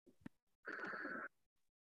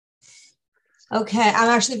Okay, I'm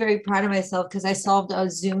actually very proud of myself because I solved a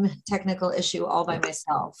Zoom technical issue all by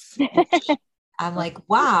myself. I'm like,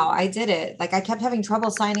 wow, I did it. Like I kept having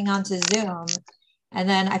trouble signing on to Zoom. And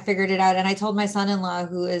then I figured it out. And I told my son-in-law,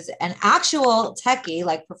 who is an actual techie,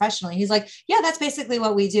 like professionally, he's like, yeah, that's basically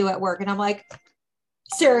what we do at work. And I'm like,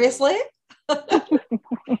 seriously?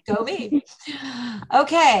 Go me.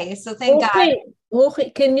 Okay, so thank God.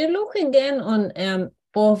 Ruchi, can you look again on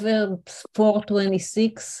Proverbs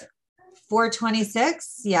 4:26?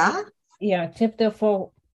 426. Yeah. Yeah, chapter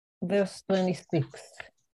 4, verse 26.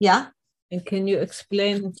 Yeah. And can you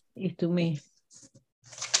explain it to me?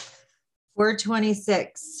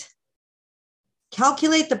 426.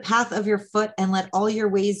 Calculate the path of your foot and let all your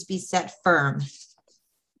ways be set firm.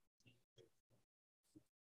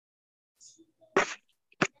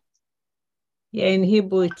 Yeah, in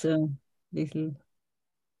Hebrew it's a little.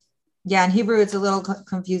 Yeah, in Hebrew it's a little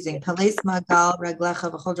confusing.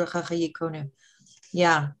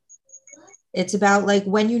 Yeah. It's about like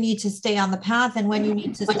when you need to stay on the path and when you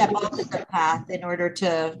need to step off the path in order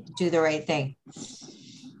to do the right thing.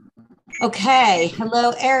 Okay.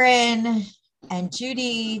 Hello, Erin and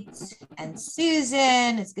Judy and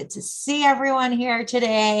Susan. It's good to see everyone here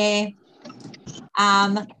today.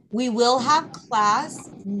 We will have class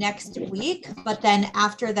next week, but then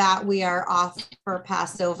after that, we are off for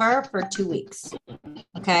Passover for 2 weeks.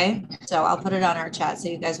 Okay. So I'll put it on our chat so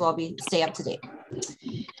you guys will all stay up to date.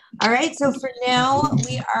 All right. So for now,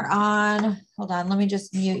 we are on, hold on, let me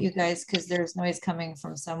just mute you guys because there's noise coming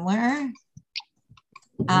from somewhere.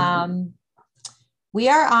 We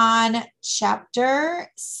are on chapter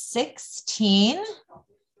 16,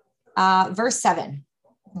 verse 7.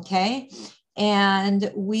 Okay.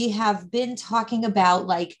 And we have been talking about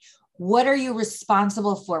like, what are you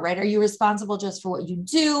responsible for, right? Are you responsible just for what you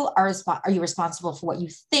do? Are you responsible for what you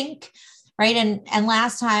think? Right. And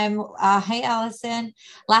last time, hey, Allison,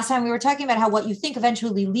 last time we were talking about how what you think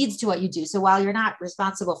eventually leads to what you do. So while you're not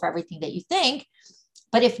responsible for everything that you think,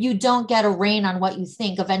 but if you don't get a rein on what you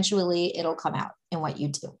think, eventually it'll come out in what you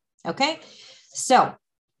do. Okay. So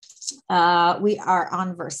we are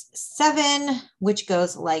on verse 7, which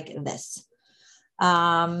goes like this.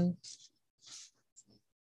 Birtzot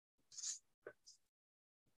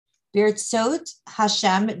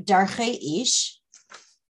Hashem darchei ish.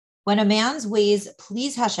 When a man's ways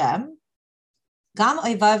please Hashem, gam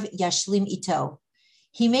oivav yashlim ito.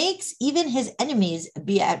 He makes even his enemies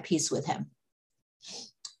be at peace with him.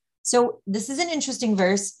 So this is an interesting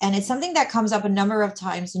verse, and it's something that comes up a number of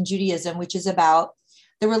times in Judaism, which is about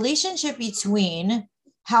the relationship between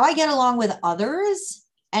how I get along with others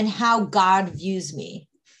and how God views me.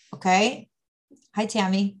 Okay. Hi,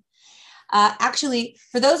 Tammy. Actually,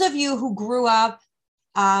 for those of you who grew up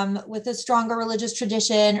with a stronger religious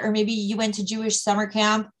tradition, or maybe you went to Jewish summer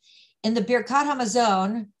camp, in the Birkat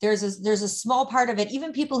Hamazon, there's a small part of it.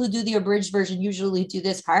 Even people who do the abridged version usually do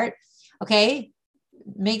this part. Okay.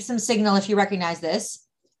 Make some signal if you recognize this.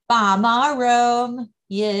 Ba'amarom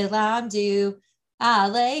yilamdu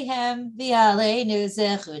Alehem v'aleinu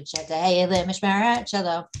zechut shetayim mishmeret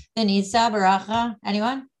shalom. The Nisa Baracha.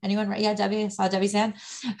 Anyone? Yeah, Debbie. I saw Debbie's hand.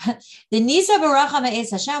 The Nisa Baracha Me'ez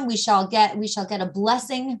Hashem. We shall get a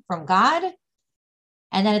blessing from God.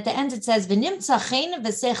 And then at the end it says V'nimtza chen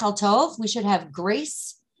v'sechal tov. We should have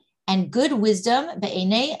grace and good wisdom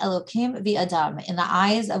be'enei Elokim v'adam, in the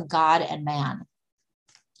eyes of God and man.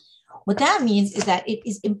 What that means is that it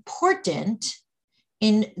is important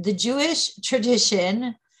in the Jewish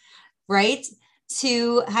tradition, right,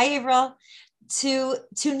 to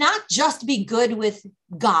not just be good with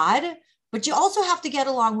God, but you also have to get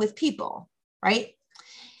along with people, right?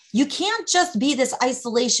 You can't just be this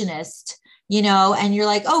isolationist, and you're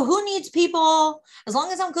like, oh, who needs people? As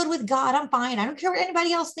long as I'm good with God, I'm fine. I don't care what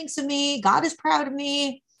anybody else thinks of me. God is proud of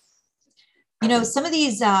me. Some of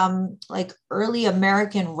these like early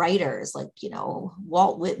American writers, like,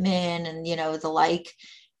 Walt Whitman and, the like,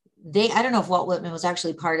 I don't know if Walt Whitman was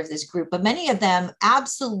actually part of this group, but many of them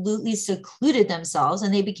absolutely secluded themselves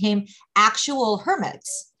and they became actual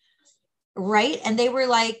hermits, right? And they were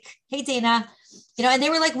like, hey, Dana, and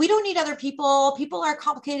they were like, we don't need other people. People are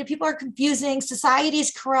complicated. People are confusing. Society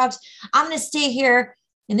is corrupt. I'm going to stay here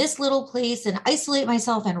in this little place and isolate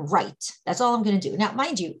myself and write. That's all I'm going to do. Now,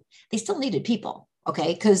 mind you, they still needed people,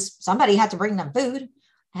 okay? Because somebody had to bring them food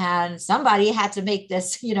and somebody had to make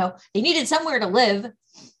this, they needed somewhere to live.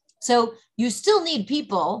 So you still need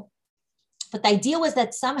people. But the idea was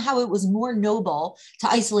that somehow it was more noble to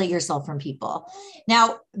isolate yourself from people.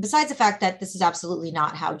 Now, besides the fact that this is absolutely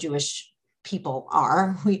not how Jewish people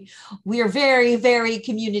are, we are very, very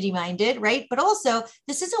community minded, right? But also,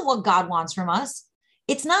 this isn't what God wants from us.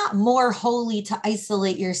 It's not more holy to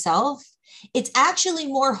isolate yourself. It's actually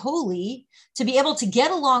more holy to be able to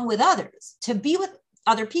get along with others, to be with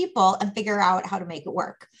other people and figure out how to make it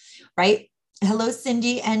work, right? Hello,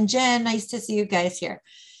 Cindy and Jen. Nice to see you guys here.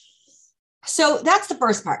 So that's the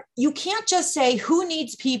first part. You can't just say, who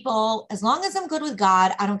needs people? As long as I'm good with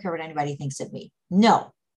God, I don't care what anybody thinks of me.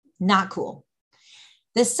 No, not cool.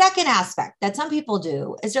 The second aspect that some people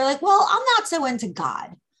do is they're like, well, I'm not so into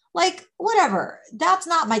God. Like, whatever, that's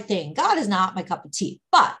not my thing. God is not my cup of tea,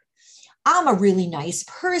 but I'm a really nice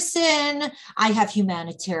person. I have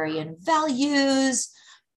humanitarian values.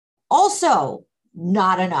 Also,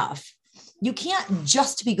 not enough. You can't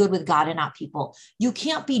just be good with God and not people. You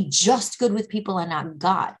can't be just good with people and not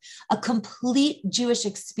God. A complete Jewish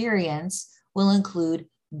experience will include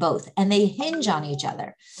both, and they hinge on each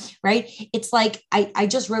other, right? It's like I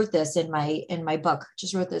just wrote this in my book.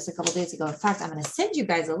 Just wrote this a couple of days ago. In fact, I'm going to send you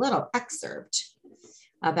guys a little excerpt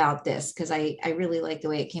about this because I really like the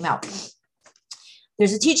way it came out.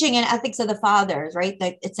 There's a teaching in Ethics of the Fathers, right?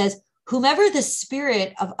 That it says, whomever the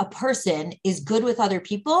spirit of a person is good with other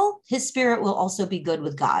people, his spirit will also be good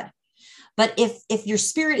with God. But if your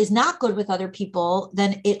spirit is not good with other people,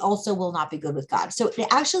 then it also will not be good with God. So it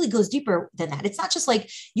actually goes deeper than that. It's not just like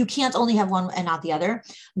you can't only have one and not the other.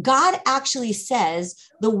 God actually says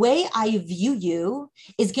the way I view you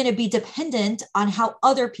is going to be dependent on how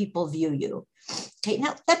other people view you. Okay,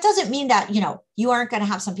 now that doesn't mean that, you aren't going to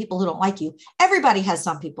have some people who don't like you. Everybody has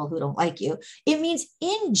some people who don't like you. It means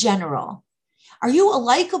in general, are you a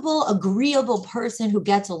likable, agreeable person who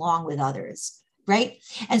gets along with others, right?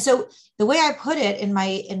 And so the way I put it in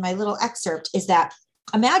my little excerpt is that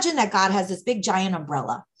imagine that God has this big giant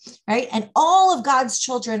umbrella, right? And all of God's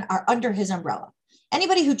children are under his umbrella.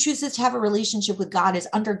 Anybody who chooses to have a relationship with God is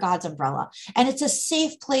under God's umbrella, and it's a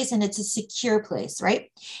safe place and it's a secure place, right?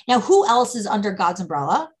 Now, who else is under God's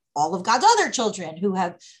umbrella? All of God's other children who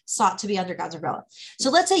have sought to be under God's umbrella. So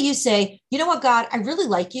let's say you say, you know what, God, I really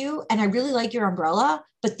like you and I really like your umbrella,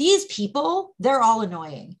 but these people, they're all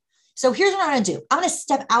annoying. So here's what I'm going to do. I'm going to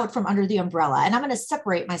step out from under the umbrella and I'm going to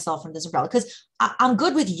separate myself from this umbrella because I'm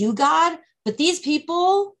good with you, God, but these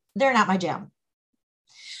people, they're not my jam.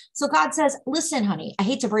 So God says, listen, honey, I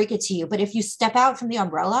hate to break it to you, but if you step out from the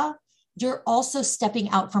umbrella, you're also stepping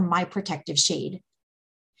out from my protective shade.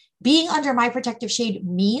 Being under my protective shade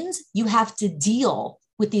means you have to deal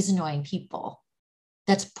with these annoying people.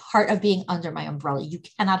 That's part of being under my umbrella. You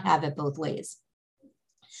cannot have it both ways.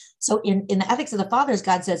 So in the Ethics of the Fathers,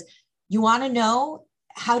 God says, you want to know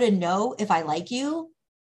how to know if I like you?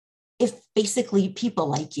 If basically people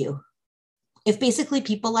like you. If basically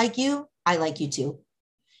people like you, I like you too.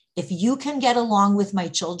 If you can get along with my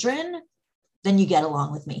children, then you get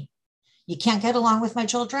along with me. You can't get along with my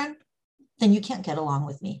children, then you can't get along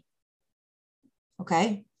with me.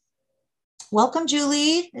 Okay. Welcome,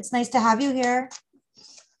 Julie. It's nice to have you here.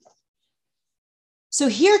 So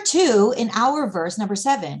here too, in our verse, number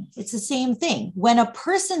 7, it's the same thing. When a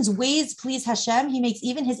person's ways please Hashem, he makes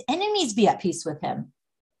even his enemies be at peace with him.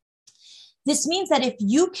 This means that if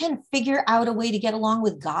you can figure out a way to get along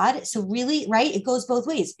with God, so really, right, it goes both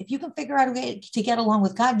ways. If you can figure out a way to get along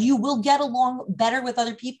with God, you will get along better with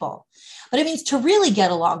other people. But it means to really get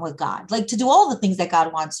along with God, like to do all the things that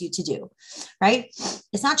God wants you to do, right?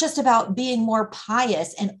 It's not just about being more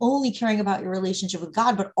pious and only caring about your relationship with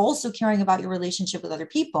God, but also caring about your relationship with other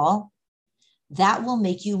people. That will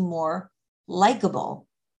make you more likable.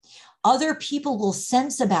 Other people will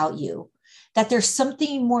sense about you that there's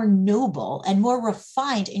something more noble and more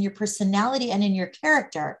refined in your personality and in your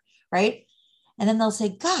character, right? And then they'll say,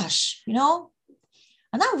 gosh, I'm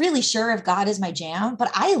not really sure if God is my jam,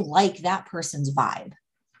 but I like that person's vibe.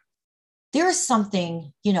 There's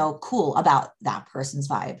something, cool about that person's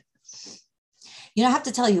vibe. I have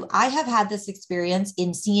to tell you, I have had this experience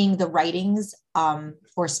in seeing the writings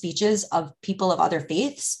or speeches of people of other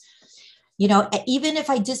faiths. Even if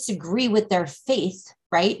I disagree with their faith,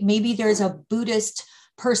 right? Maybe there's a Buddhist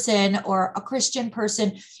person or a Christian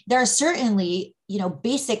person. There are certainly,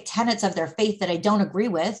 basic tenets of their faith that I don't agree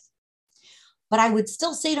with. But I would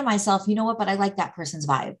still say to myself, you know what, but I like that person's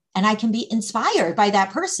vibe. And I can be inspired by that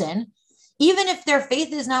person, even if their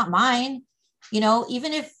faith is not mine,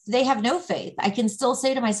 even if they have no faith, I can still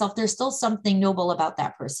say to myself, there's still something noble about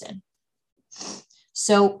that person.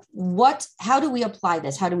 So how do we apply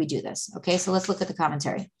this? How do we do this? Okay, so let's look at the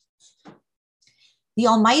commentary. The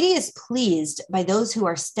Almighty is pleased by those who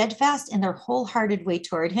are steadfast in their wholehearted way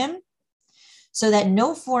toward him, so that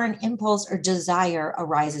no foreign impulse or desire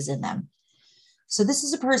arises in them. So this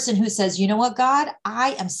is a person who says, you know what, God,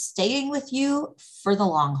 I am staying with you for the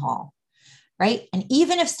long haul, right? And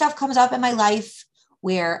even if stuff comes up in my life,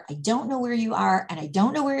 where I don't know where you are and I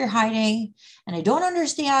don't know where you're hiding and I don't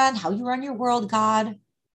understand how you run your world, God,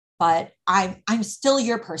 but I'm still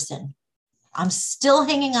your person. I'm still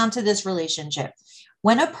hanging on to this relationship.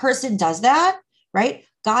 When a person does that, right,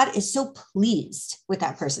 God is so pleased with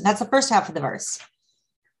that person. That's the first half of the verse.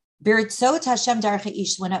 When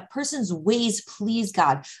a person's ways please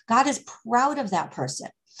God, God is proud of that person,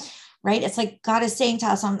 right? It's like God is saying to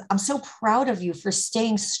us, I'm so proud of you for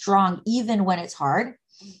staying strong even when it's hard.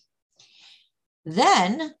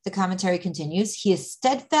 Then the commentary continues, he is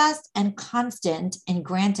steadfast and constant in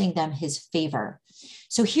granting them his favor.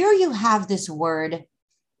 So here you have this word,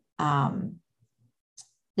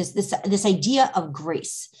 this idea of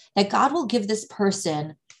grace, that God will give this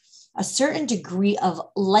person a certain degree of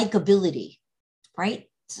likability, right?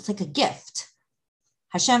 So it's like a gift.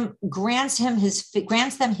 Hashem grants them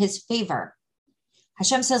his favor.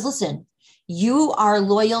 Hashem says, listen, you are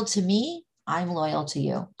loyal to me. I'm loyal to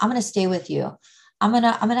you. I'm going to stay with you. I'm going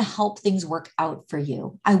to help things work out for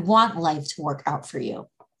you. I want life to work out for you.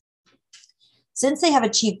 Since they have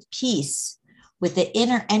achieved peace with the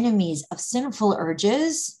inner enemies of sinful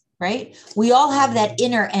urges, right? We all have that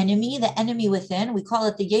inner enemy, the enemy within. We call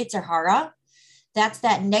it the Yetzer Hara. That's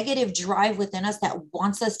that negative drive within us that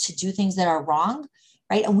wants us to do things that are wrong,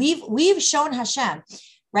 right? And we've shown Hashem,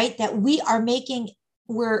 right, that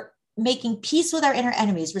we're making peace with our inner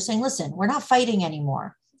enemies. We're saying, listen, we're not fighting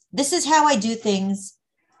anymore. This is how I do things.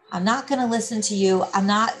 I'm not going to listen to you.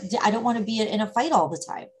 I don't want to be in a fight all the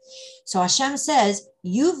time. So Hashem says,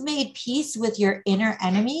 you've made peace with your inner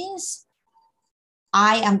enemies.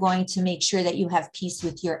 I am going to make sure that you have peace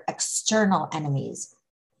with your external enemies.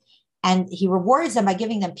 And he rewards them by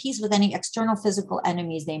giving them peace with any external physical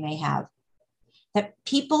enemies they may have. That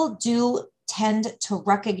people do tend to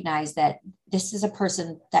recognize that this is a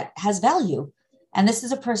person that has value. And this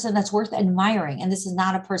is a person that's worth admiring. And this is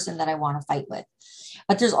not a person that I want to fight with.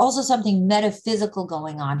 But there's also something metaphysical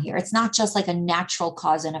going on here. It's not just like a natural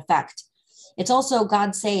cause and effect. It's also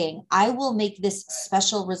God saying, I will make this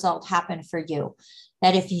special result happen for you.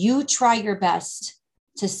 That if you try your best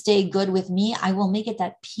to stay good with me, I will make it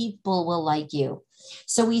that people will like you.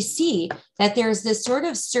 So we see that there's this sort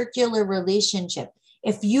of circular relationship.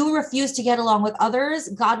 If you refuse to get along with others,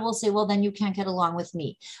 God will say, well, then you can't get along with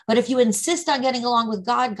me. But if you insist on getting along with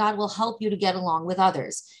God, God will help you to get along with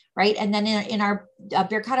others, right? And then in our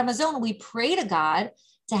Birkat HaMazon, we pray to God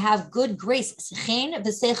to have good grace,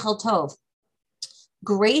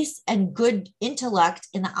 grace and good intellect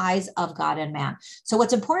in the eyes of God and man. So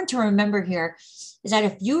what's important to remember here is that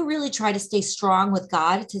if you really try to stay strong with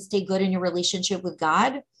God, to stay good in your relationship with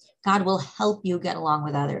God, God will help you get along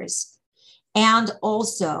with others. And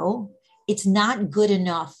also, it's not good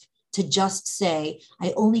enough to just say,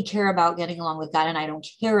 I only care about getting along with God and I don't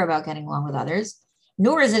care about getting along with others.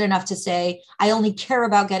 Nor is it enough to say, I only care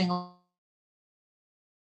about getting along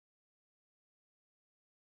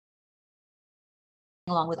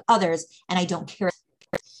with others and I don't care.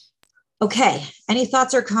 Okay, any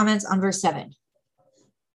thoughts or comments on verse 7?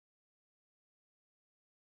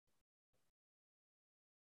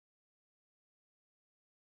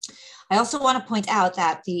 I also want to point out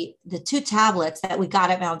that the two tablets that we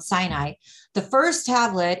got at Mount Sinai, the first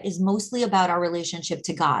tablet is mostly about our relationship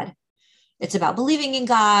to God. It's about believing in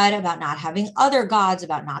God, about not having other gods,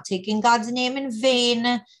 about not taking God's name in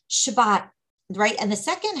vain, Shabbat, right? And the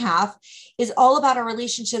second half is all about our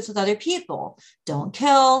relationships with other people. Don't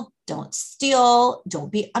kill, don't steal,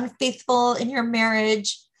 don't be unfaithful in your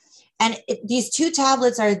marriage. And these two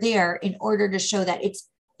tablets are there in order to show that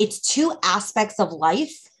it's two aspects of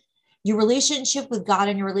life, your relationship with God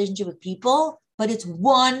and your relationship with people, but it's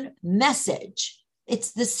one message.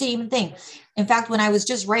 It's the same thing. In fact, when I was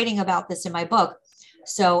just writing about this in my book,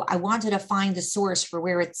 so I wanted to find the source for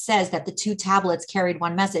where it says that the two tablets carried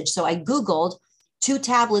one message. So I Googled two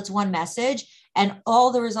tablets, one message, and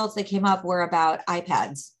all the results that came up were about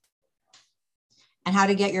iPads and how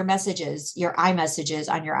to get your messages, your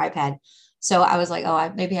iMessages on your iPad. So I was like,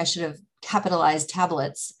 oh, maybe I should have capitalized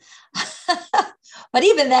tablets. But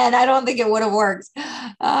even then, I don't think it would have worked.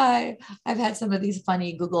 I've had some of these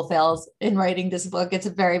funny Google fails in writing this book. It's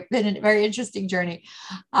been a very interesting journey.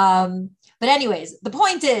 But anyways, the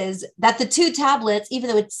point is that the two tablets, even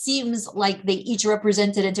though it seems like they each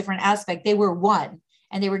represented a different aspect, they were one.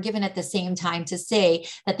 And they were given at the same time to say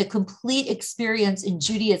that the complete experience in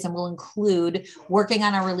Judaism will include working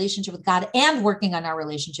on our relationship with God and working on our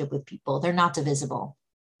relationship with people. They're not divisible.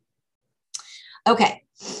 Okay.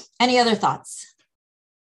 Any other thoughts?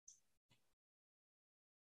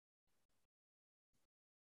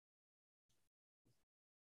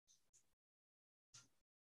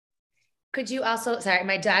 Could you also, sorry,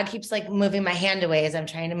 my dog keeps like moving my hand away as I'm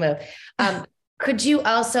trying to move. Could you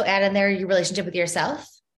also add in there your relationship with yourself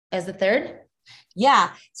as the third?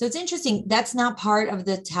 Yeah. So it's interesting. That's not part of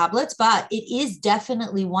the tablets, but it is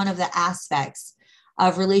definitely one of the aspects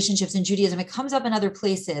of relationships in Judaism. It comes up in other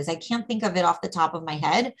places. I can't think of it off the top of my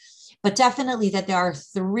head, but definitely that there are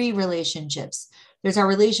three relationships. There's our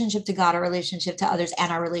relationship to God, our relationship to others,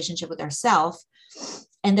 and our relationship with ourselves.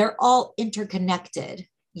 And they're all interconnected,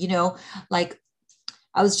 like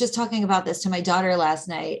I was just talking about this to my daughter last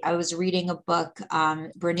night. I was reading a book,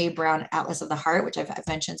 Brene Brown, Atlas of the Heart, which I've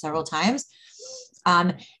mentioned several times.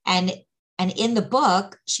 And in the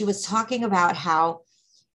book, she was talking about how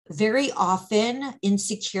very often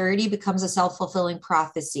insecurity becomes a self-fulfilling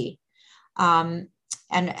prophecy. And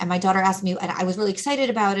my daughter asked me, and I was really excited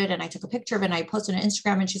about it. And I took a picture of it and I posted on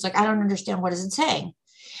Instagram, and she's like, I don't understand. What is it saying?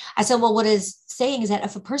 I said, well, what it's saying is that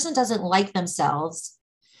if a person doesn't like themselves,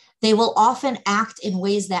 they will often act in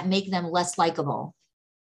ways that make them less likable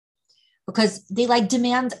because they like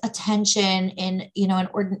demand attention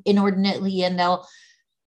inordinately, and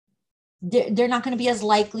they're not going to be as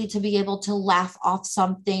likely to be able to laugh off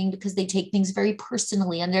something because they take things very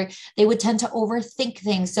personally, and they would tend to overthink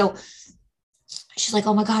things. So she's like,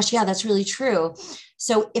 oh my gosh, yeah, that's really true.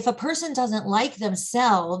 So if a person doesn't like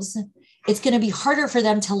themselves, it's going to be harder for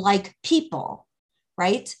them to like people,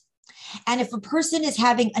 right? And if a person is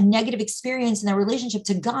having a negative experience in their relationship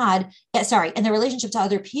to God, in their relationship to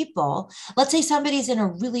other people, let's say somebody's in a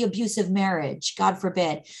really abusive marriage, God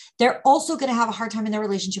forbid, they're also going to have a hard time in their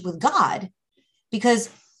relationship with God, because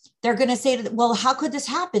they're going to say, well, how could this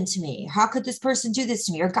happen to me? How could this person do this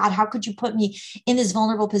to me? Or God, how could you put me in this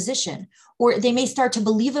vulnerable position? Or they may start to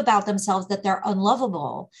believe about themselves that they're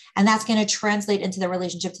unlovable, and that's going to translate into their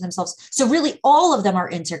relationship to themselves. So really all of them are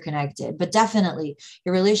interconnected, but definitely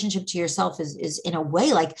your relationship to yourself is in a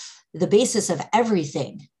way like the basis of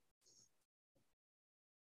everything.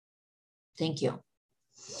 Thank you.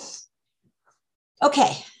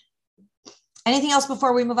 Okay. Anything else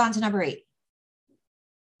before we move on to number 8?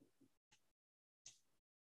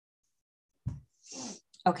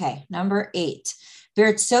 Okay, number 8.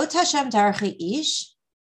 Birtzot Hashem darchei ish.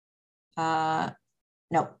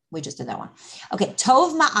 No, we just did that one. Okay,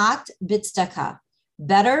 Tov ma'at b'tzedakah.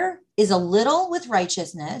 Better is a little with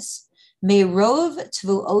righteousness. Me'rov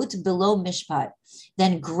tvuot below mishpat.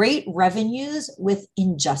 Than great revenues with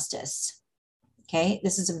injustice. Okay,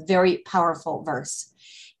 this is a very powerful verse.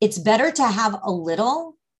 It's better to have a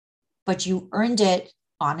little, but you earned it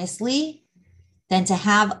honestly, than to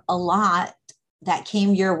have a lot that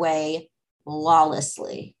came your way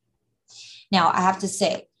lawlessly. Now, I have to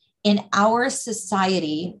say, in our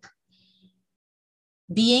society,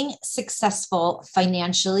 being successful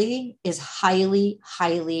financially is highly,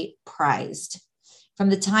 highly prized. From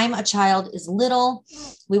the time a child is little,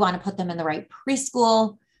 we want to put them in the right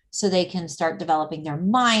preschool so they can start developing their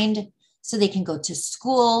mind, so they can go to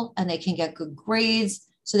school and they can get good grades,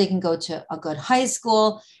 so they can go to a good high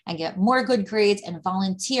school and get more good grades and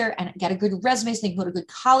volunteer and get a good resume, so they can go to good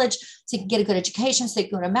college, so they can get a good education, so they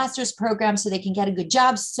can go to a master's program, so they can get a good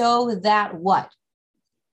job, so that what?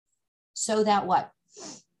 So that what?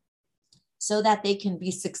 So that they can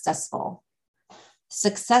be successful.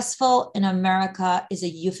 Successful in America is a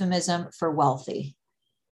euphemism for wealthy.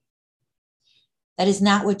 That is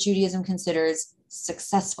not what Judaism considers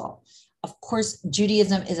successful. Of course,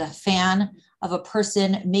 Judaism is a fan of a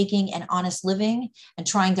person making an honest living and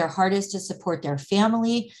trying their hardest to support their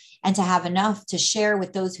family and to have enough to share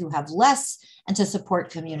with those who have less and to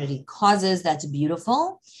support community causes. That's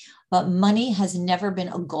beautiful. But money has never been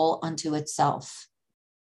a goal unto itself.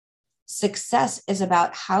 Success is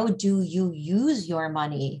about how do you use your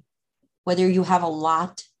money, whether you have a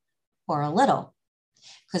lot or a little.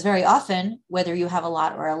 Because very often, whether you have a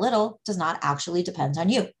lot or a little does not actually depend on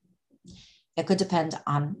you. It depends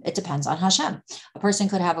on Hashem. A person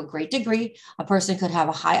could have a great degree, a person could have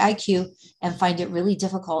a high IQ and find it really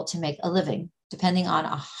difficult to make a living, depending on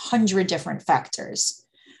 100 different factors.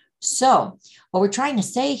 So what we're trying to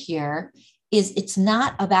say here is it's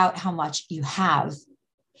not about how much you have.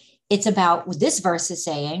 It's about what this verse is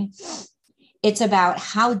saying. It's about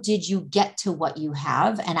how did you get to what you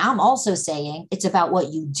have? And I'm also saying it's about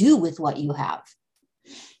what you do with what you have.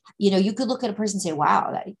 You could look at a person and say,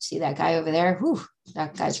 wow, see that guy over there? Whew,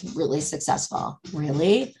 that guy's really successful.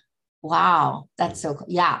 Really? Wow, that's so cool.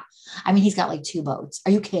 Yeah. I mean, he's got like 2 boats.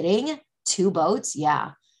 Are you kidding? 2 boats?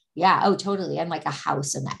 Yeah. Yeah. Oh, totally. And like a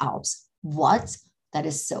house in the Alps. What? That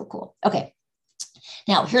is so cool. Okay.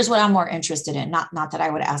 Now, here's what I'm more interested in. Not that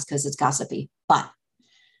I would ask because it's gossipy, but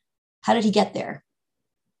how did he get there?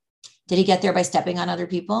 Did he get there by stepping on other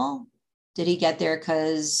people? Did he get there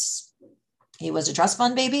because he was a trust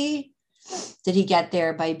fund baby? Did he get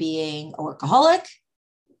there by being a workaholic?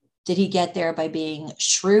 Did he get there by being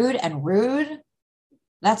shrewd and rude?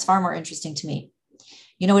 That's far more interesting to me.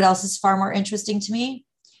 You know what else is far more interesting to me?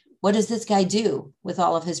 What does this guy do with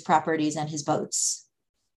all of his properties and his boats?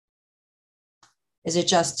 Is it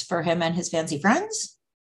just for him and his fancy friends?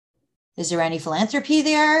 Is there any philanthropy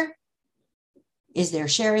there? Is there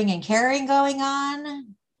sharing and caring going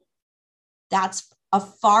on? That's a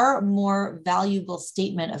far more valuable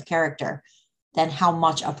statement of character than how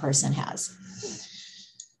much a person has.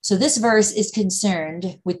 So this verse is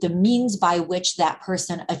concerned with the means by which that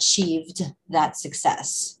person achieved that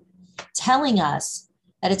success, telling us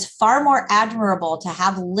that it's far more admirable to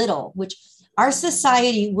have little, which our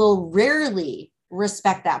society will rarely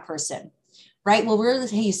respect that person, right? Well, rarely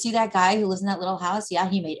say, hey, you see that guy who lives in that little house? Yeah,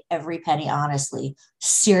 he made every penny honestly.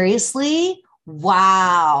 Seriously?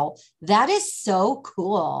 Wow, that is so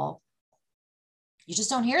cool. You just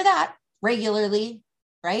don't hear that regularly,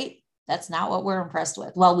 right? That's not what we're impressed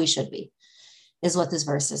with. Well, we should be, is what this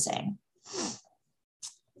verse is saying.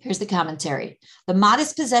 Here's the commentary. The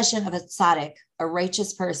modest possession of a tzaddik, a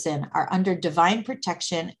righteous person, are under divine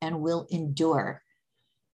protection and will endure,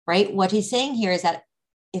 right? What he's saying here is that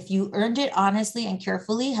if you earned it honestly and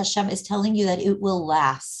carefully, Hashem is telling you that it will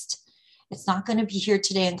last. It's not going to be here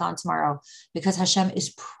today and gone tomorrow, because Hashem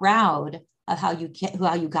is proud of how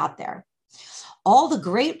you got there. All the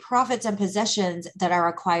great profits and possessions that are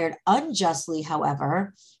acquired unjustly,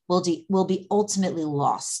 however, will be ultimately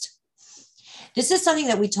lost. This is something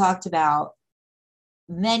that we talked about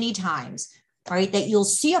many times, right? That you'll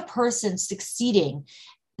see a person succeeding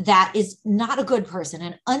that is not a good person,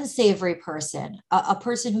 an unsavory person, a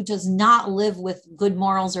person who does not live with good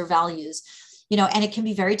morals or values, and it can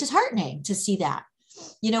be very disheartening to see that.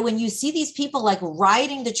 When you see these people like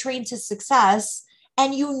riding the train to success,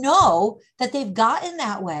 and that they've gotten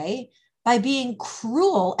that way by being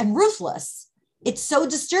cruel and ruthless. It's so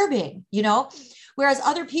disturbing, whereas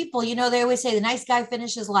other people, they always say the nice guy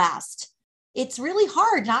finishes last. It's really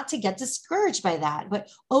hard not to get discouraged by that. But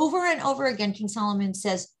over and over again, King Solomon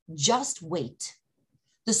says, just wait.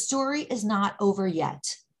 The story is not over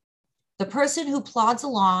yet. The person who plods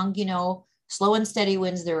along, slow and steady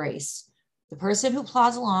wins the race. The person who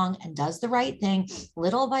plods along and does the right thing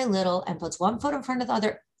little by little and puts one foot in front of the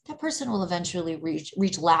other, that person will eventually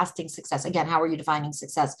reach lasting success. Again, how are you defining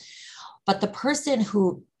success? But the person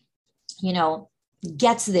who,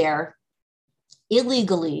 gets there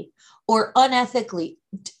illegally or unethically,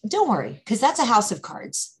 don't worry, because that's a house of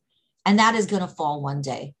cards and that is going to fall one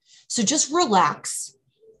day. So just relax,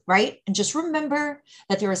 right? And just remember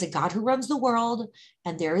that there is a God who runs the world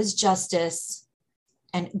and there is justice.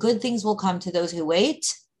 And good things will come to those who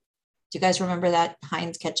wait. Do you guys remember that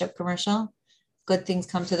Heinz ketchup commercial? Good things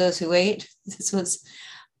come to those who wait. This was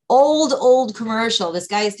old commercial. This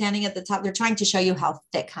guy is standing at the top. They're trying to show you how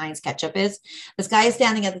thick Heinz ketchup is. This guy is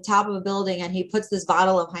standing at the top of a building and he puts this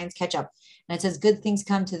bottle of Heinz ketchup and it says, good things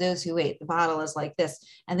come to those who wait. The bottle is like this.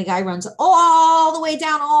 And the guy runs all the way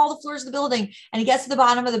down all the floors of the building. And he gets to the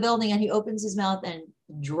bottom of the building and he opens his mouth and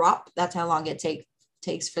drop. That's how long it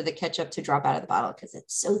takes for the ketchup to drop out of the bottle because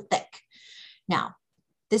it's so thick. Now,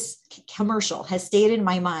 this commercial has stayed in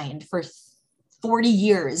my mind for 40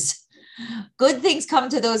 years. Good things come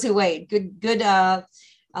to those who wait. Good. I'll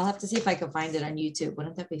have to see if I can find it on YouTube.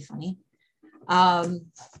 Wouldn't that be funny?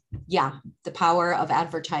 Yeah, the power of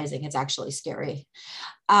advertising. It's actually scary.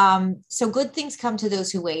 So good things come to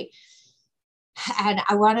those who wait. And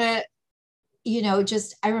I want to,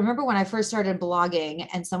 I remember when I first started blogging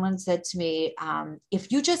and someone said to me,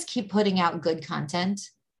 if you just keep putting out good content,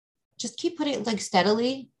 just keep putting it like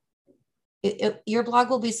steadily, your blog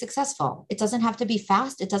will be successful. It doesn't have to be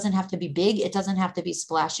fast. It doesn't have to be big. It doesn't have to be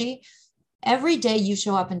splashy. Every day you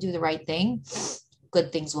show up and do the right thing,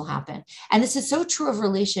 good things will happen. And this is so true of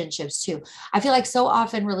relationships too. I feel like so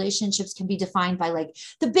often relationships can be defined by like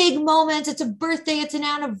the big moments. It's a birthday, it's an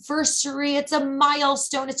anniversary, it's a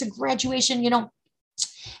milestone, it's a graduation,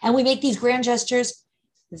 and we make these grand gestures.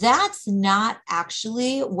 That's not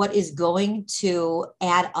actually what is going to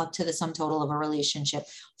add up to the sum total of a relationship.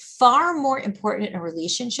 Far more important in a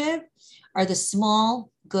relationship are the small,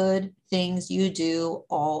 good things you do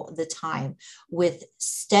all the time with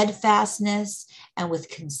steadfastness and with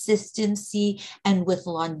consistency and with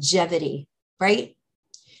longevity, right?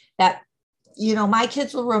 That, my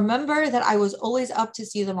kids will remember that I was always up to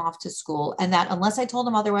see them off to school and that unless I told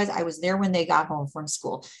them otherwise, I was there when they got home from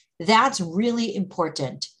school. That's really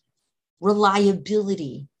important.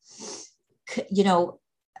 Reliability,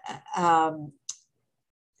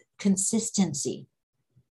 consistency.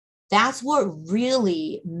 That's what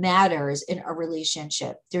really matters in a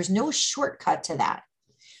relationship. There's no shortcut to that.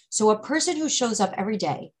 So a person who shows up every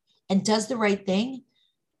day and does the right thing,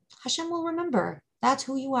 Hashem will remember. That's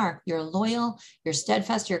who you are. You're loyal, you're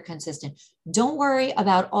steadfast, you're consistent. Don't worry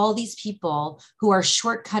about all these people who are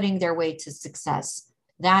shortcutting their way to success.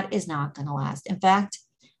 That is not going to last. In fact,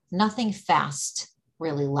 nothing fast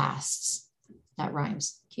really lasts. That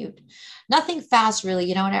rhymes. Cute. Nothing fast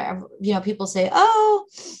really, people say, oh,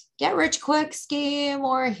 get rich quick scheme,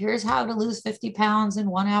 or here's how to lose 50 pounds in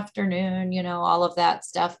one afternoon, all of that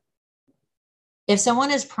stuff. If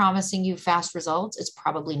someone is promising you fast results, it's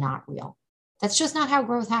probably not real. That's just not how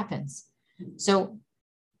growth happens. So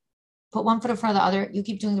put one foot in front of the other. You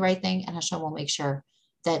keep doing the right thing, and Hashem will make sure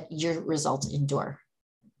that your results endure.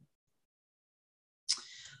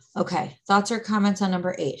 Okay, thoughts or comments on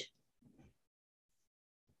number 8?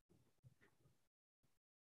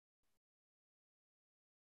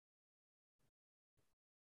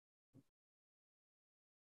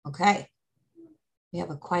 Okay, we have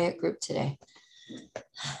a quiet group today.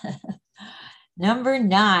 Number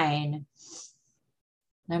 9.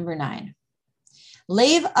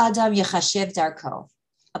 Leiv Adam Yechashev Darko.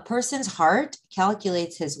 A person's heart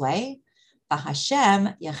calculates his way.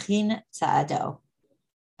 Hashem Yachin Tza'ado.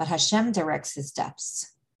 But Hashem directs his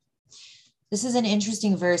steps. This is an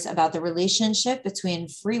interesting verse about the relationship between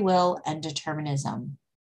free will and determinism.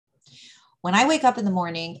 When I wake up in the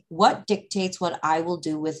morning, what dictates what I will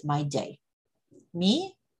do with my day?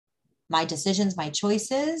 Me, my decisions, my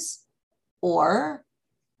choices, or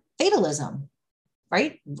fatalism,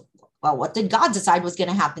 right? Well, what did God decide was going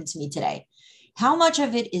to happen to me today? How much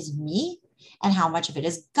of it is me and how much of it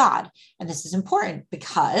is God? And this is important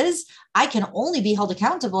because I can only be held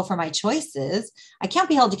accountable for my choices. I can't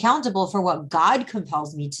be held accountable for what God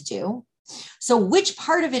compels me to do. So which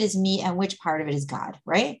part of it is me and which part of it is God,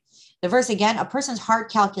 right? The verse again, a person's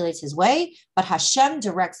heart calculates his way, but Hashem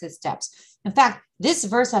directs his steps. In fact, this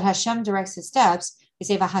verse that Hashem directs his steps, we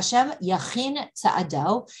say, Hashem Yachin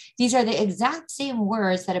Tza'ado. These are the exact same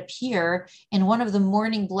words that appear in one of the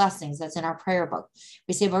morning blessings that's in our prayer book.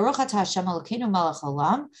 We say, Baruch atah Hashem Elokeinu melech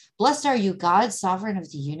haolam. Blessed are you, God, sovereign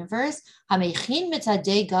of the universe, Hamechin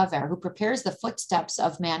mitzadei gaver, who prepares the footsteps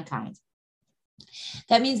of mankind.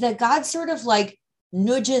 That means that God sort of like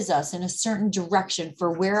nudges us in a certain direction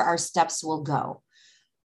for where our steps will go.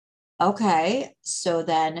 Okay, so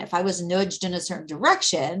then if I was nudged in a certain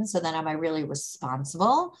direction, so then am I really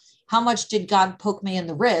responsible? How much did God poke me in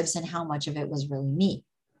the ribs and how much of it was really me?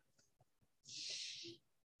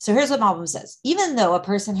 So here's what Malbim says. Even though a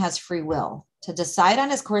person has free will to decide on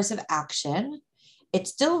his course of action, it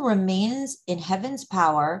still remains in heaven's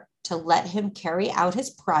power to let him carry out his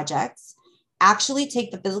projects, actually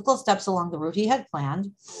take the physical steps along the route he had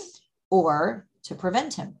planned, or to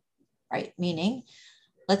prevent him, right? Meaning,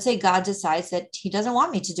 let's say God decides that he doesn't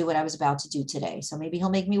want me to do what I was about to do today. So maybe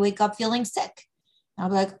he'll make me wake up feeling sick. And I'll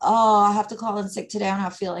be like, oh, I have to call in sick today. I'm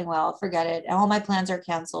not feeling well. Forget it. And all my plans are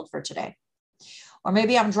canceled for today. Or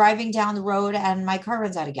maybe I'm driving down the road and my car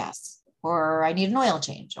runs out of gas, or I need an oil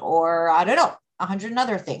change, or I don't know, 100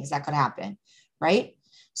 other things that could happen, right?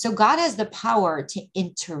 So God has the power to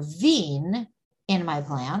intervene in my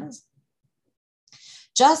plans.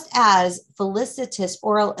 Just as felicitous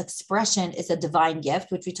oral expression is a divine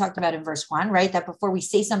gift, which we talked about in verse 1, right? That before we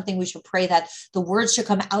say something, we should pray that the words should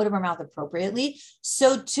come out of our mouth appropriately.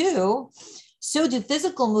 So do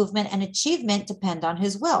physical movement and achievement depend on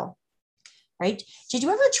his will, right? Did you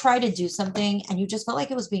ever try to do something and you just felt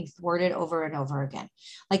like it was being thwarted over and over again?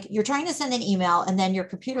 Like you're trying to send an email and then your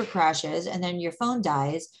computer crashes and then your phone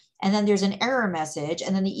dies and then there's an error message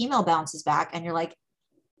and then the email bounces back and you're like,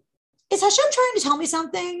 is Hashem trying to tell me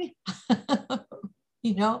something?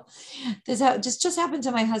 This just happened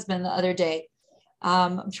to my husband the other day.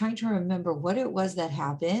 I'm trying to remember what it was that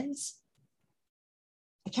happened.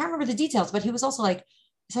 I can't remember the details, but he was also like,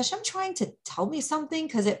 is Hashem trying to tell me something?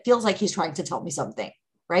 Because it feels like he's trying to tell me something,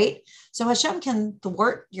 right? So Hashem can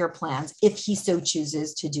thwart your plans if he so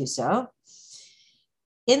chooses to do so.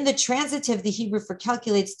 In the transitive, the Hebrew for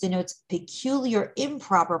calculates denotes peculiar,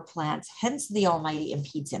 improper plans, hence the Almighty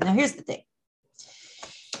impedes him. Now, here's the thing.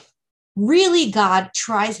 Really, God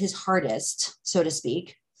tries his hardest, so to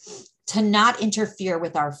speak, to not interfere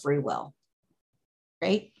with our free will,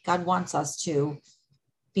 right? God wants us to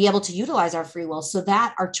be able to utilize our free will so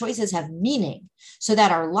that our choices have meaning, so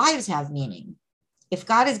that our lives have meaning. If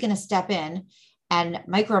God is going to step in and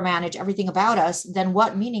micromanage everything about us, then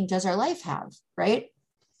what meaning does our life have, right?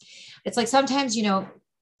 It's like sometimes,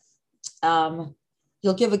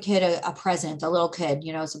 you'll give a kid a present, a little kid,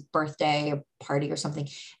 it's a birthday, a party or something.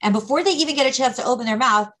 And before they even get a chance to open their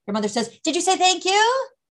mouth, their mother says, did you say thank you?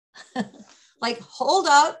 Like, hold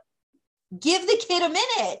up, give the kid a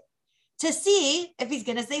minute to see if he's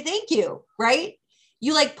going to say thank you, right?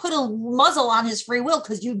 You like put a muzzle on his free will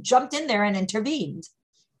because you jumped in there and intervened.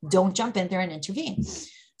 Don't jump in there and intervene.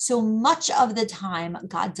 So much of the time,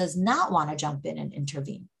 God does not want to jump in and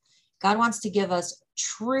intervene. God wants to give us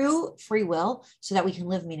true free will so that we can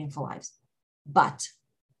live meaningful lives. But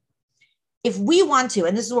if we want to,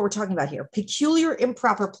 and this is what we're talking about here, peculiar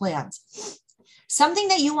improper plans, something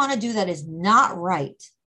that you want to do that is not right,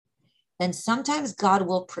 then sometimes God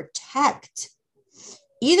will protect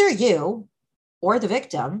either you or the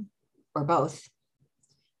victim or both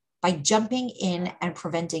by jumping in and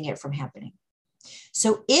preventing it from happening.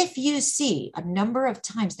 So if you see a number of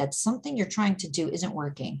times that something you're trying to do isn't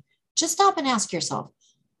working, just stop and ask yourself,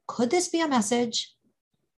 could this be a message?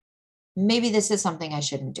 Maybe this is something I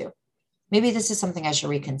shouldn't do. Maybe this is something I should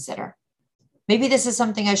reconsider. Maybe this is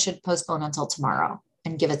something I should postpone until tomorrow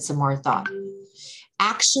and give it some more thought.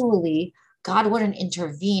 Actually, God wouldn't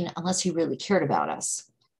intervene unless he really cared about us,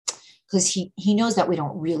 because he knows that we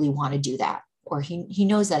don't really want to do that, or he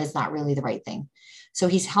knows that it's not really the right thing. So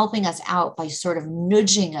he's helping us out by sort of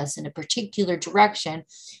nudging us in a particular direction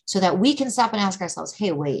so that we can stop and ask ourselves,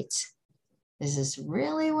 hey, wait, is this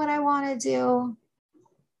really what I want to do?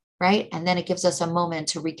 Right? And then it gives us a moment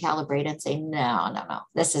to recalibrate and say, no,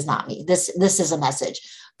 this is not me. This is a message.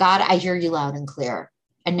 God, I hear you loud and clear.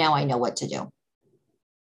 And now I know what to do.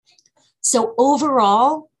 So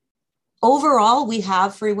overall, we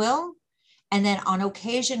have free will. And then on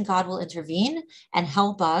occasion, God will intervene and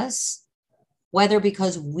help us, whether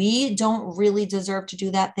because we don't really deserve to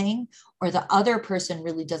do that thing or the other person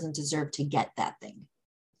really doesn't deserve to get that thing.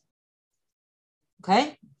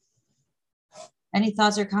 Okay? Any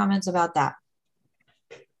thoughts or comments about that?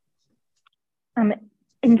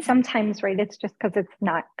 And sometimes, right, it's just because it's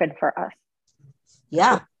not good for us.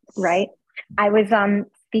 Yeah. Right. I was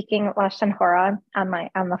speaking Lashon Hora on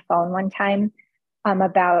the phone one time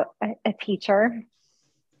about a teacher,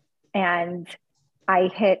 and I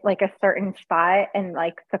hit like a certain spot and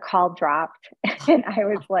like the call dropped and I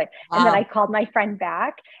was like, wow. And then I called my friend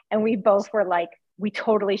back and we both were like, we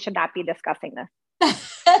totally should not be discussing this.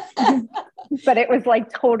 But it was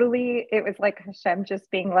like Hashem just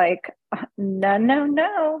being like,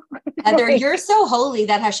 no. Heather, like, you're so holy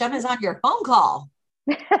that Hashem is on your phone call.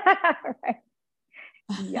 Right.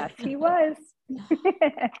 Yes, he was.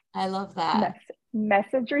 I love that.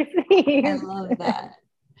 Message received. I love that.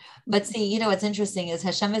 But see, what's interesting is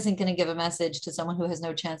Hashem isn't going to give a message to someone who has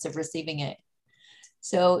no chance of receiving it.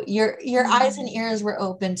 So your eyes and ears were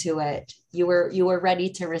open to it. You were ready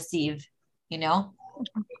to receive,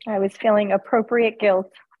 I was feeling appropriate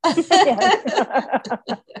guilt.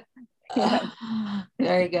 Yeah.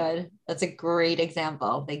 Very good. That's a great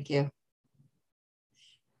example. Thank you.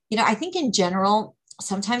 I think in general,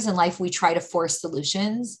 sometimes in life, we try to force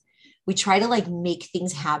solutions. We try to like make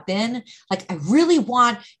things happen. Like, I really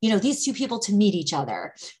want, these two people to meet each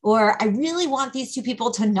other, or I really want these two people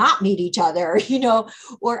to not meet each other,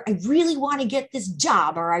 or I really want to get this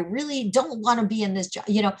job, or I really don't want to be in this job,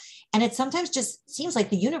 and it sometimes just seems like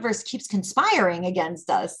the universe keeps conspiring against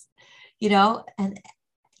us, and,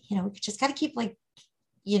 we just got to keep like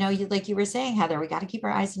you were saying, Heather, we got to keep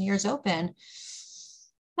our eyes and ears open.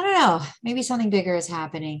 I don't know, maybe something bigger is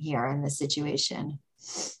happening here in this situation.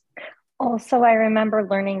 Also, I remember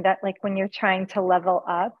learning that like when you're trying to level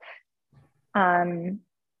up,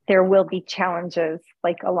 there will be challenges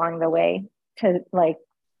like along the way to like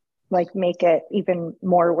make it even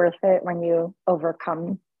more worth it when you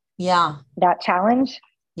overcome that challenge.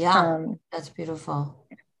 Yeah, that's beautiful.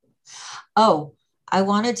 Oh, I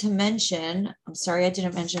wanted to mention, I'm sorry I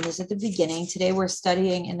didn't mention this at the beginning. Today we're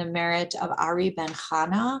studying in the merit of Ari Ben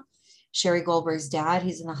Chana, Sherry Goldberg's dad.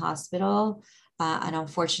 He's in the hospital. And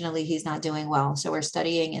unfortunately, he's not doing well. So we're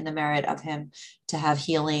studying in the merit of him to have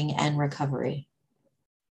healing and recovery.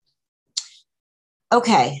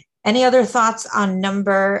 Okay. Any other thoughts on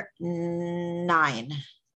number 9?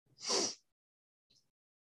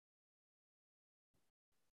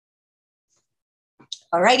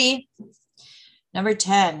 All righty. Number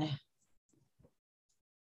 10.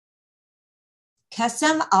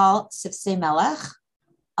 Kesem al sifsei melech.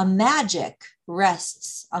 A magic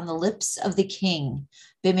rests on the lips of the king.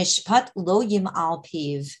 B'mishpat lo yim'al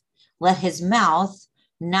piv. Let his mouth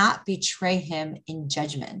not betray him in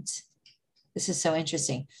judgment. This is so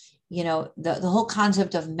interesting. The whole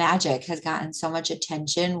concept of magic has gotten so much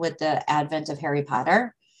attention with the advent of Harry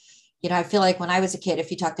Potter. I feel like when I was a kid,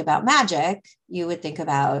 if you talked about magic, you would think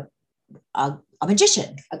about a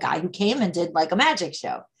magician, a guy who came and did like a magic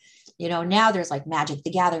show. Now there's like Magic the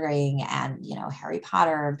Gathering and, Harry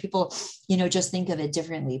Potter, and people, just think of it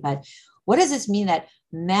differently. But what does this mean that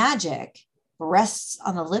magic rests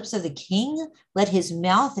on the lips of the king? Let his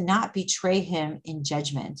mouth not betray him in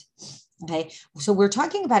judgment. Okay, so we're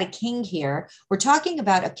talking about a king here. We're talking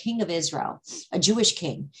about a king of Israel, a Jewish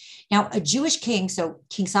king. Now, a Jewish king, so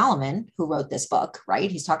King Solomon, who wrote this book,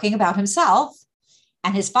 right? He's talking about himself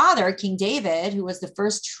and his father, King David, who was the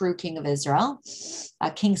first true king of Israel.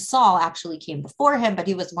 King Saul actually came before him, but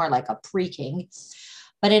he was more like a pre-king.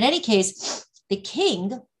 But in any case, the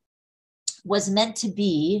king was meant to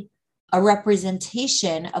be a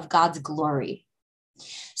representation of God's glory.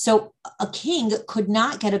 So a king could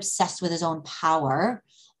not get obsessed with his own power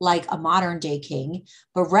like a modern day king,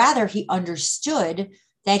 but rather he understood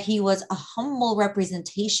that he was a humble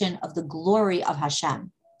representation of the glory of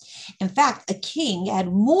Hashem. In fact, a king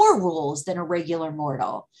had more rules than a regular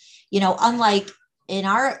mortal. Unlike in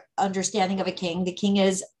our understanding of a king, the king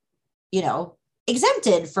is,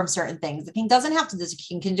 exempted from certain things. The king doesn't have to. The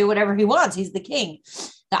king can do whatever he wants. He's the king.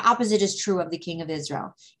 The opposite is true of the king of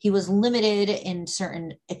Israel. He was limited in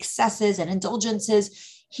certain excesses and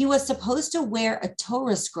indulgences. He was supposed to wear a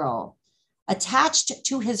Torah scroll attached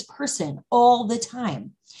to his person all the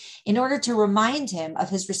time in order to remind him of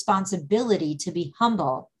his responsibility to be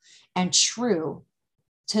humble and true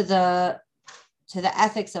to the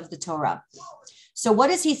ethics of the Torah. So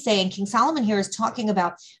what is he saying? King Solomon here is talking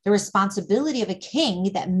about the responsibility of a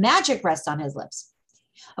king, that magic rests on his lips.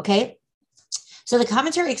 Okay. So the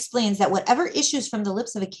commentary explains that whatever issues from the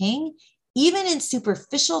lips of a king, even in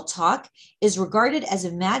superficial talk, is regarded as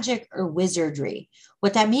a magic or wizardry.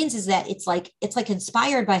 What that means is that it's like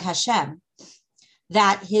inspired by Hashem,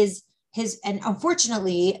 that and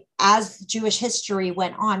unfortunately, as Jewish history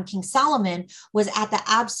went on, King Solomon was at the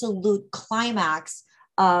absolute climax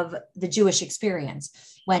of the Jewish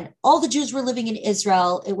experience. When all the Jews were living in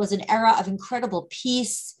Israel, it was an era of incredible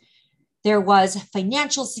peace. There was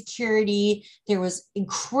financial security. There was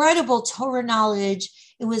incredible Torah knowledge.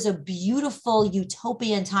 It was a beautiful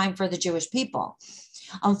utopian time for the Jewish people.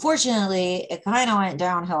 Unfortunately, it kind of went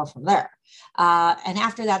downhill from there. And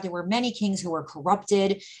after that, there were many kings who were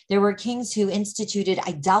corrupted. There were kings who instituted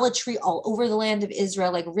idolatry all over the land of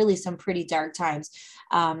Israel, like really some pretty dark times.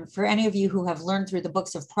 For any of you who have learned through the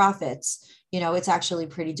books of prophets, it's actually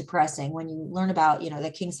pretty depressing when you learn about,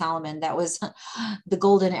 the King Solomon. That was the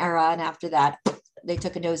golden era. And after that, they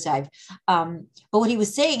took a nosedive. But what he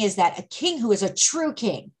was saying is that a king who is a true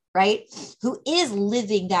king, right, who is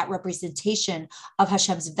living that representation of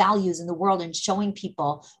Hashem's values in the world and showing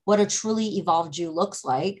people what a truly evolved Jew looks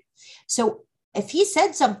like. So if he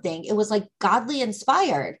said something, it was like godly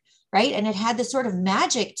inspired, right? And it had this sort of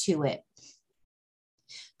magic to it.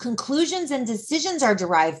 Conclusions and decisions are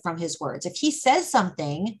derived from his words. If he says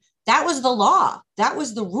something, that was the law, that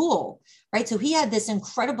was the rule, right? So he had this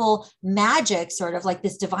incredible magic, sort of like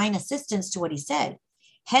this divine assistance to what he said.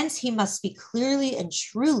 Hence, he must speak clearly and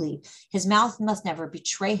truly. His mouth must never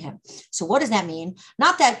betray him. So what does that mean?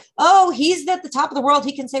 Not that, he's at the top of the world,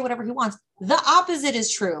 he can say whatever he wants. The opposite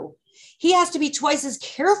is true. He has to be twice as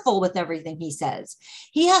careful with everything he says.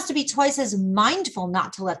 He has to be twice as mindful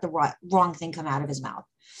not to let the wrong thing come out of his mouth.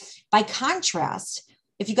 By contrast,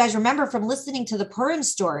 if you guys remember from listening to the Purim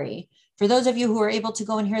story, for those of you who are able to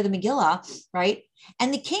go and hear the Megillah, right?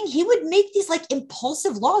 And the king, he would make these like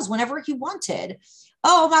impulsive laws whenever he wanted.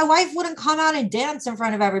 Oh, my wife wouldn't come out and dance in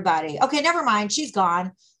front of everybody. Okay, never mind. She's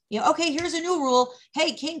gone. Okay, here's a new rule.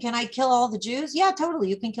 Hey, king, can I kill all the Jews? Yeah, totally.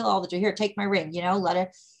 You can kill all the Jews. Here, take my ring, let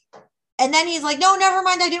it. And then he's like, no, never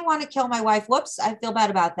mind. I didn't want to kill my wife. Whoops. I feel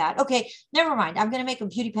bad about that. Okay, never mind. I'm going to make a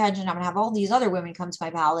beauty pageant. I'm going to have all these other women come to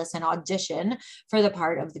my palace and audition for the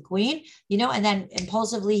part of the queen, and then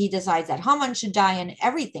impulsively he decides that Haman should die and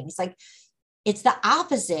everything. It's like, it's the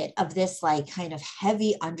opposite of this like kind of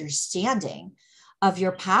heavy understanding of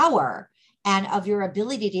your power and of your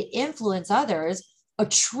ability to influence others. A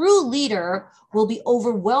true leader will be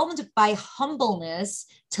overwhelmed by humbleness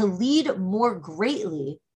to lead more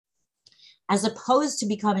greatly, as opposed to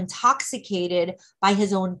become intoxicated by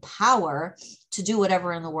his own power to do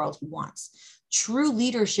whatever in the world he wants. True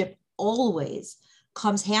leadership always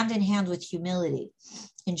comes hand in hand with humility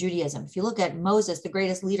in Judaism. If you look at Moses, the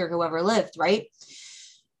greatest leader who ever lived, right?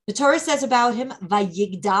 The Torah says about him,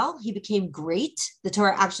 Vayigdal, he became great. The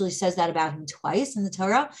Torah actually says that about him twice in the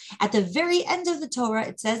Torah. At the very end of the Torah,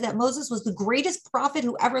 it says that Moses was the greatest prophet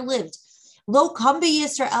who ever lived. Lo kamba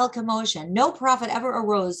Yisrael kamoshe. No prophet ever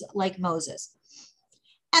arose like Moses.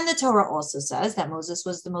 And the Torah also says that Moses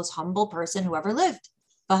was the most humble person who ever lived.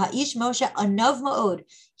 V'ha'ish Moshe anav ma'od.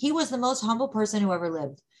 He was the most humble person who ever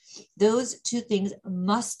lived. Those two things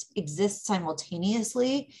must exist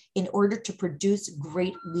simultaneously in order to produce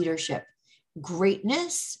great leadership.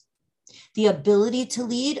 Greatness, the ability to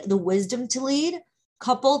lead, the wisdom to lead,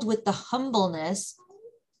 coupled with the humbleness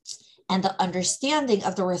and the understanding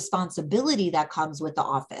of the responsibility that comes with the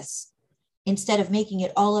office, instead of making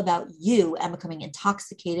it all about you and becoming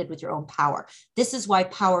intoxicated with your own power. This is why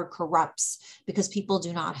power corrupts, because people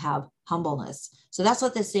do not have humbleness. So that's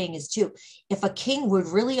what this saying is too. If a king would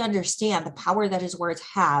really understand the power that his words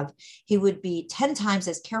have, he would be 10 times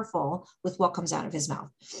as careful with what comes out of his mouth.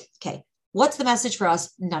 Okay, what's the message for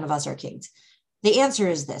us? None of us are kings. The answer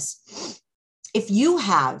is this. If you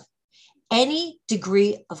have any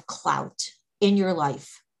degree of clout in your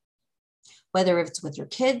life, whether it's with your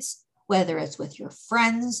kids, whether it's with your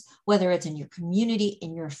friends, whether it's in your community,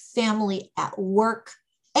 in your family, at work,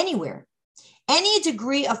 anywhere, any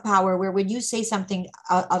degree of power where when you say something,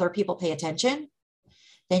 other people pay attention,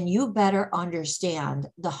 then you better understand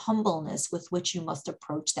the humbleness with which you must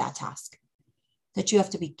approach that task. That you have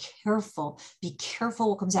to be careful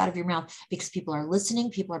what comes out of your mouth, because people are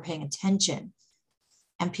listening, people are paying attention,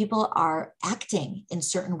 and people are acting in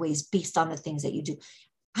certain ways based on the things that you do.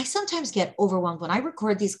 I sometimes get overwhelmed when I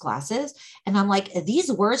record these classes and I'm like, these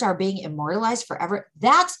words are being immortalized forever.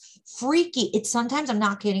 That's freaky. It's sometimes, I'm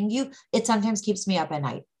not kidding you, it sometimes keeps me up at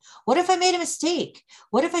night. What if I made a mistake?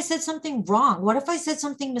 What if I said something wrong? What if I said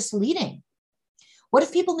something misleading? What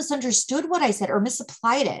if people misunderstood what I said or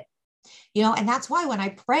misapplied it? You know, and that's why when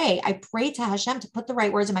I pray to Hashem to put the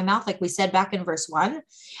right words in my mouth, like we said back in verse 1.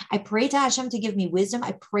 I pray to Hashem to give me wisdom.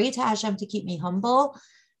 I pray to Hashem to keep me humble,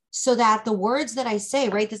 so that the words that I say,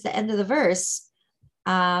 right, that's the end of the verse,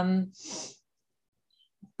 Bamishpat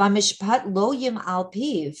lo yim al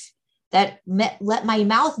piv, that let my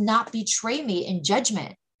mouth not betray me in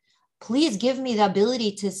judgment. Please give me the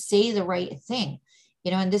ability to say the right thing.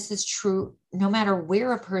 You know, and this is true no matter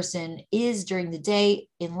where a person is during the day,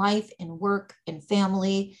 in life, in work, in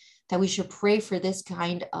family, that we should pray for this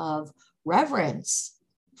kind of reverence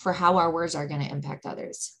for how our words are going to impact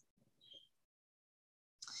others.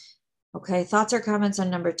 Okay, thoughts or comments on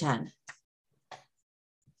number 10?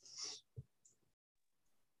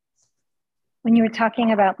 When you were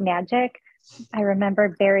talking about magic, I remember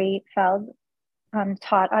Barry Feld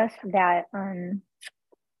taught us that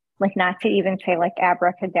like not to even say like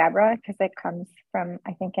abracadabra, because it comes from,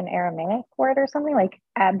 I think, an Aramaic word or something, like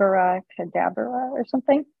abracadabra or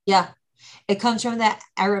something. Yeah, it comes from the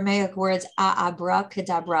Aramaic words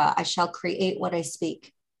abracadabra. I shall create what I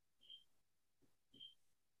speak.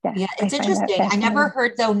 Yeah, it's interesting. I never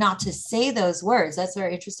heard, though, not to say those words. That's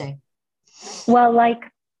very interesting. Well, like,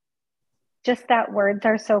 just that words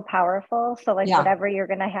are so powerful. So like whatever you're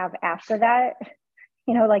going to have after that,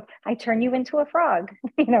 you know, like I turn you into a frog,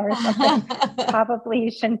 you know, or something. Probably you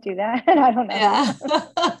shouldn't do that. I don't know. Yeah.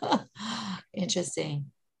 Interesting.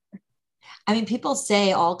 I mean, people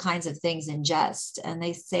say all kinds of things in jest, and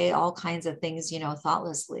they say all kinds of things, you know,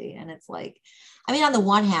 thoughtlessly. And it's like, I mean, on the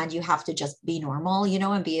one hand, you have to just be normal, you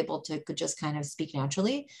know, and be able to just kind of speak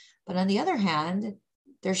naturally. But on the other hand,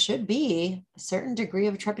 there should be a certain degree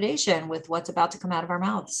of trepidation with what's about to come out of our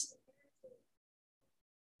mouths.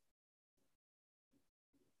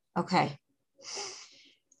 Okay.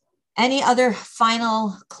 Any other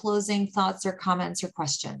final closing thoughts or comments or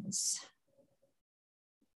questions?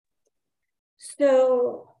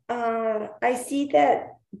 So I see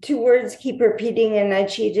that two words keep repeating, and I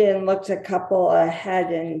cheated and looked a couple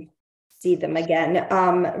ahead and see them again.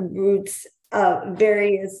 Roots of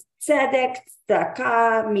various tzedek,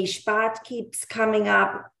 tzedakah, mishpat keeps coming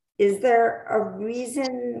up. Is there a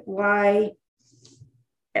reason why?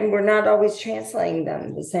 And we're not always translating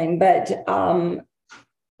them the same, but I'm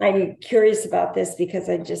curious about this because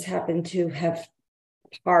I just happen to have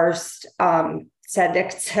parsed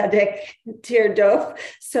tzedek, tirdof.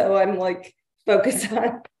 So I'm like focused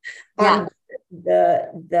on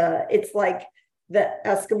the it's like the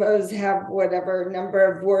Eskimos have whatever number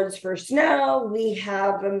of words for snow. We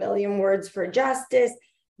have 1 million words for justice.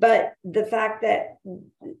 But the fact that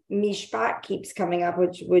mishpat keeps coming up,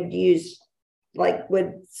 which would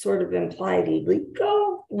sort of imply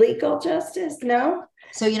legal justice, no?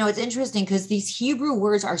 So, you know, it's interesting because these Hebrew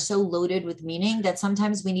words are so loaded with meaning that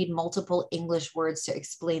sometimes we need multiple English words to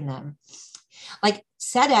explain them. Like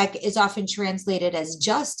tzedek is often translated as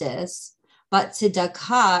justice, but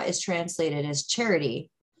tzedakah is translated as charity.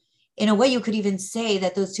 In a way, you could even say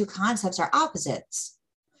that those two concepts are opposites.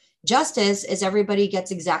 Justice is everybody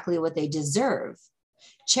gets exactly what they deserve.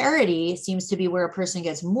 Charity seems to be where a person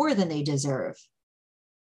gets more than they deserve.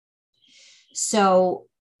 So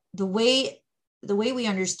the way we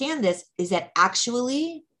understand this is that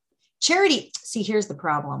actually charity, see, here's the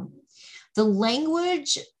problem. The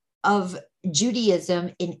language of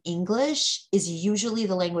Judaism in English is usually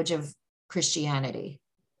the language of Christianity.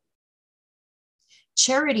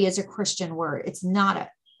 Charity is a Christian word. It's not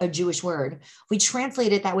a Jewish word. We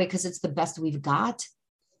translate it that way because it's the best we've got.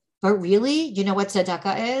 But really, you know what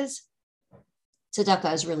tzedakah is?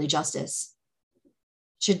 Tzedakah is really justice.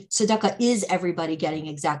 Tzedakah is everybody getting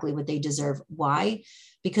exactly what they deserve. Why?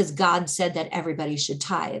 Because God said that everybody should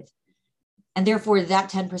tithe. And therefore,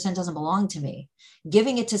 that 10% doesn't belong to me.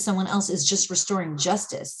 Giving it to someone else is just restoring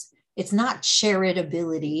justice. It's not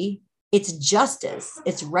charitability. It's justice.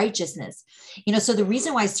 It's righteousness. So the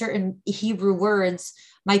reason why certain Hebrew words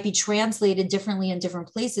might be translated differently in different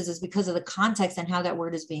places is because of the context and how that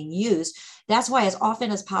word is being used. That's why, as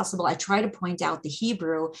often as possible, I try to point out the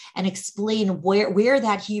Hebrew and explain where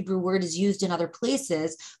that Hebrew word is used in other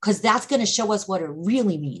places, because that's going to show us what it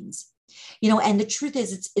really means. And the truth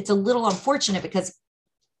is, it's a little unfortunate because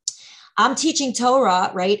I'm teaching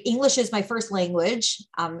Torah, right? English is my first language.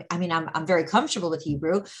 I'm very comfortable with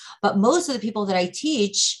Hebrew, but most of the people that I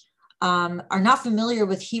teach are not familiar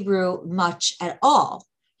with Hebrew much at all,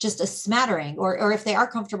 just a smattering, or if they are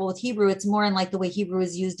comfortable with Hebrew, it's more in like the way Hebrew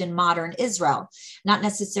is used in modern Israel, not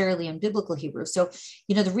necessarily in biblical Hebrew. So,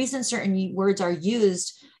 the reason certain words are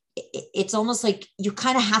used, it's almost like you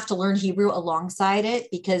kind of have to learn Hebrew alongside it,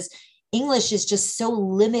 because English is just so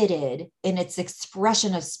limited in its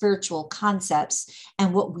expression of spiritual concepts.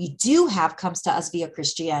 And what we do have comes to us via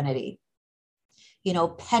Christianity,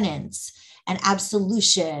 penance and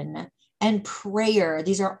absolution and prayer.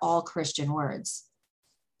 These are all Christian words.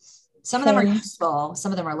 Some of them are useful,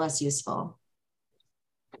 some of them are less useful.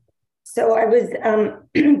 So I was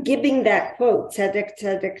giving that quote, tzedek,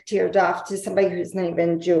 tzedek, tirdof, to somebody who's not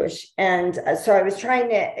even Jewish. And so I was trying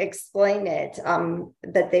to explain it,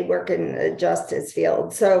 that they work in the justice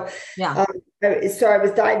field. So, so I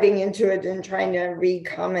was diving into it and trying to read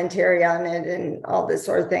commentary on it and all this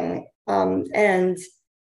sort of thing. I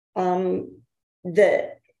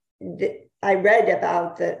read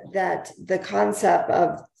about that the concept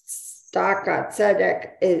of tzedakah,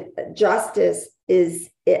 tzedek, justice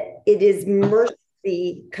it is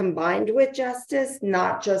mercy combined with justice,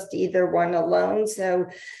 not just either one alone. So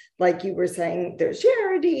like you were saying, there's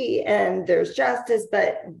charity and there's justice,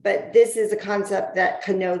 but this is a concept that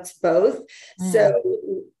connotes both. So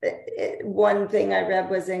one thing I read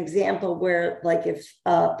was an example where, like, if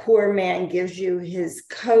a poor man gives you his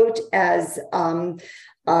coat as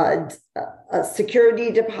a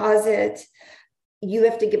security deposit, you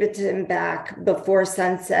have to give it to him back before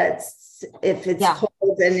sunset if it's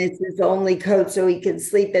cold, and it's his only coat so he can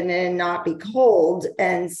sleep in it and not be cold.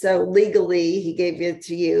 And so legally he gave it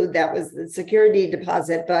to you. That was the security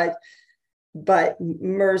deposit, but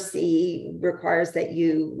mercy requires that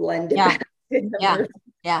you lend it back.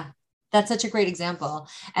 Yeah. That's such a great example.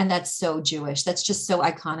 And that's so Jewish. That's just so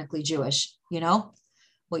iconically Jewish,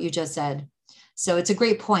 what you just said. So it's a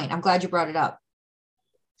great point. I'm glad you brought it up.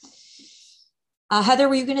 Heather,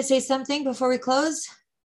 were you going to say something before we close?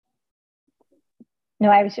 No,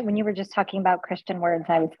 when you were just talking about Christian words,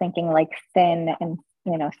 I was thinking like sin and,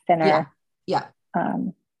 sinner. Yeah.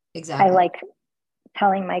 Exactly. I like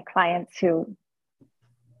telling my clients who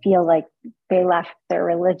feel like they left their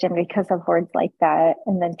religion because of words like that.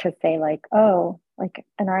 And then to say like, oh, like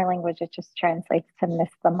in our language, it just translates to miss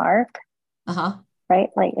the mark. Right?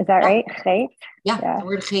 Like, is that right? Chet? Yeah. The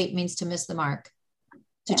word chet means to miss the mark,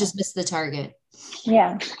 to just miss the target.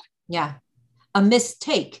 Yeah. A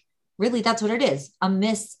mistake. Really, that's what it is. A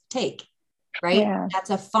mistake, right? Yeah. That's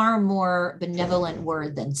a far more benevolent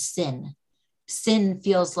word than sin. Sin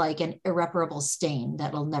feels like an irreparable stain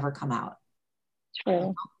that will never come out.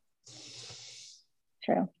 True.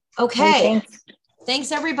 Okay.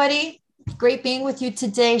 Thanks, everybody. Great being with you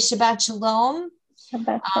today. Shabbat shalom.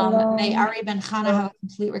 Shabbat shalom. May Ari Ben Chana have a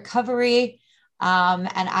complete recovery. And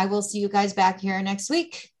I will see you guys back here next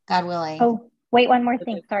week, God willing. Oh, wait, one more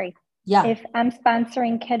thing. Sorry. Yeah. If I'm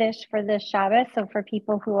sponsoring Kiddush for this Shabbos, so for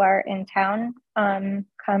people who are in town,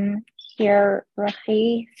 come hear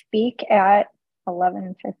Rachi speak at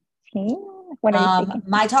 11:15. When are you speaking?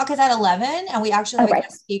 My talk is at 11, and we actually have a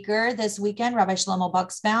guest speaker this weekend, Rabbi Shlomo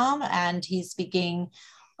Buxbaum, and he's speaking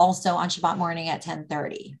also on Shabbat morning at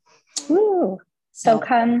 10:30. Ooh. So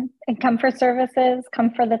come for services,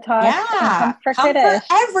 come for the talk, and come for Kiddush.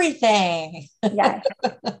 For everything. Yes.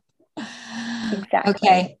 Exactly.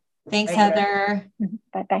 Okay. Thanks, Heather.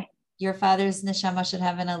 Bye-bye. your father's neshama should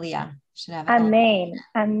have an aliyah. Should have an Amen.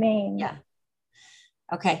 Amen. Yeah.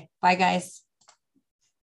 Okay. Bye, guys.